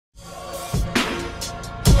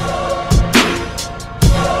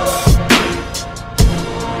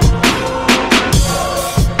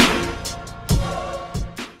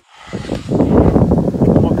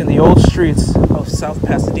streets of South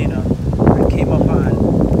Pasadena, I came up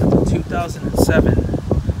on 2007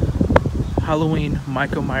 Halloween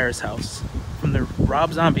Michael Myers house from the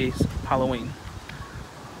Rob Zombie's Halloween.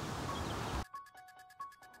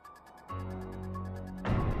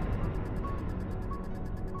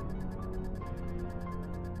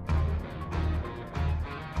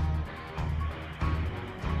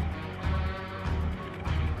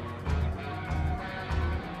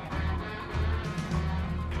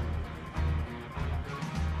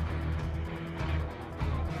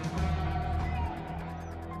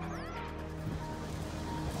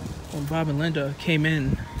 When Bob and Linda came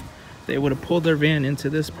in, they would have pulled their van into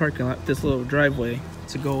this parking lot, this little driveway,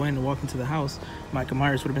 to go in and walk into the house. Michael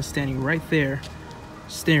Myers would have been standing right there,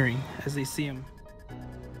 staring as they see him.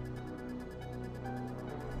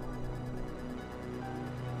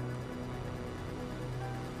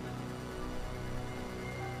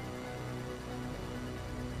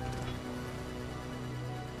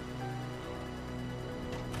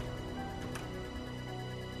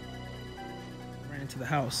 Right into the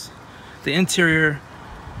house. The interior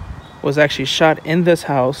was actually shot in this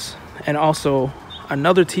house, and also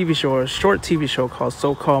another TV show, or a short TV show called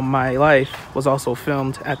So-Called My Life, was also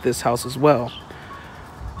filmed at this house as well.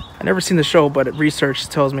 I never seen the show, but research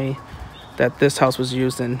tells me that this house was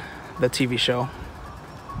used in the TV show.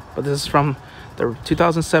 But this is from the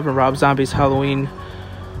 2007 Rob Zombie's Halloween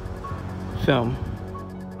film.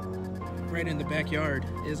 Right in the backyard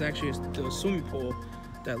is actually the swimming pool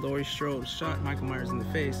that Laurie Strodes shot Michael Myers in the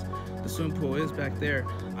face. The swimming pool is back there.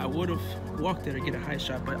 I would have walked there to get a high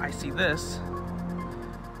shot, but I see this,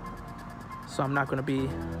 so I'm not going to be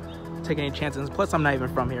taking any chances. Plus, I'm not even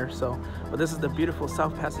from here. So, but this is the beautiful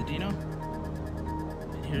South Pasadena,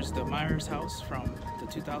 and here's the Myers house from the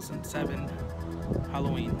 2007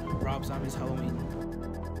 Halloween, Rob Zombie's Halloween.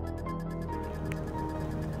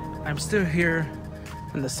 I'm still here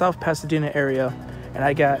in the South Pasadena area, and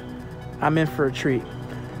I'm in for a treat.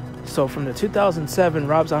 So from the 2007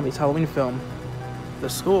 Rob Zombie's Halloween film, the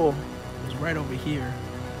school is right over here.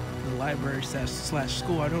 The library slash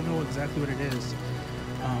school. I don't know exactly what it is.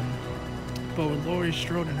 But when Laurie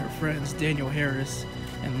Strode and her friends, Daniel Harris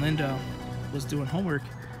and Linda, was doing homework,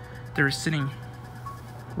 they were sitting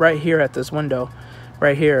right here at this window,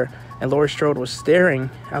 right here. And Laurie Strode was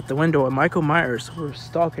staring out the window at Michael Myers, who was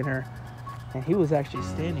stalking her. And he was actually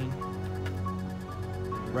standing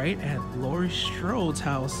right at Laurie Strode's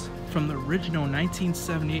house from the original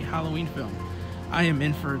 1978 Halloween film. I am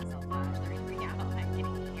in for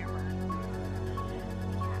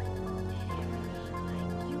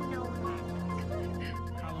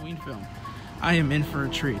Halloween film. I am in for a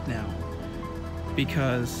treat now,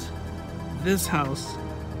 because this house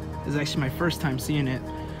is actually my first time seeing it.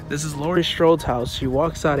 This is Laurie Strode's house. She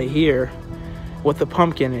walks out of here with the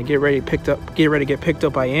pumpkin and get ready to get picked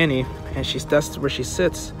up by Annie, and that's where she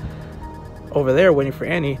sits over there waiting for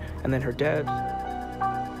Annie, and then her dad.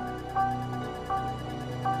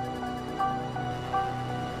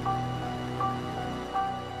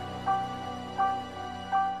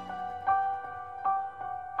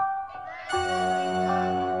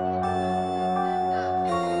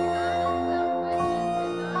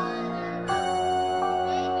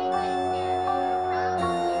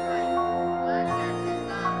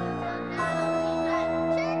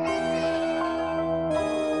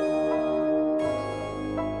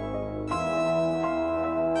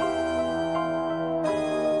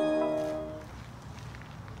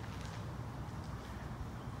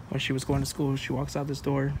 When she was going to school, she walks out this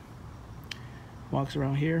door, walks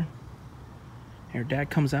around here, and her dad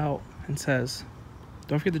comes out and says,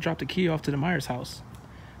 "Don't forget to drop the key off to the Myers house."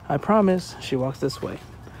 I promise. She walks this way.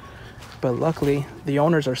 But luckily, the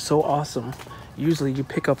owners are so awesome. Usually you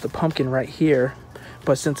pick up the pumpkin right here,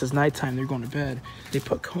 but since it's nighttime, they're going to bed. They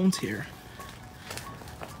put cones here,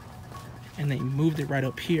 and they moved it right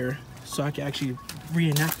up here so I can actually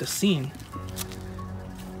reenact the scene.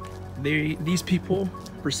 These people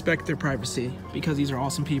respect their privacy, because these are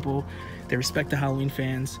awesome people. They respect the Halloween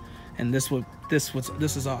fans, and this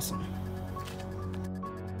is awesome.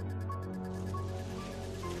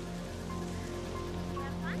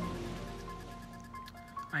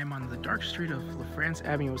 I am on the dark street of LaFrance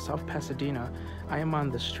Avenue, South Pasadena. I am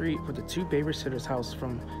on the street where the two babysitters' house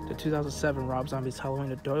from the 2007 Rob Zombie's Halloween,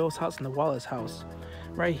 the Doyle's house and the Wallace house.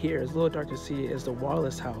 Right here, it's a little dark to see, is the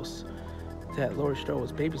Wallace house that Laurie Strode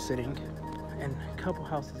was babysitting. And a couple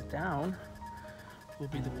houses down will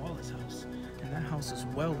be the Wallace house. And that house is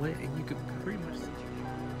well lit, and you could pretty much see.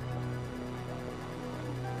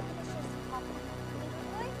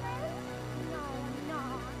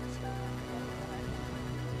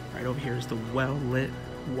 Right over here is the well lit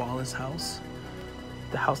Wallace house.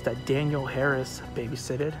 The house that Daniel Harris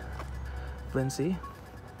babysitted. Lindsay.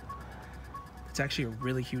 It's actually a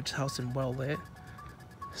really huge house and well lit.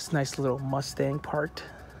 This nice little Mustang parked.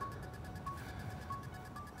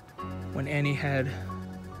 When Annie had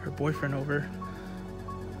her boyfriend over,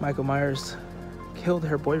 Michael Myers killed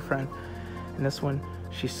her boyfriend. And this one,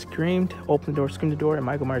 she screamed, opened the door, screamed the door, and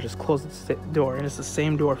Michael Myers just closed the door. And it's the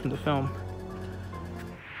same door from the film.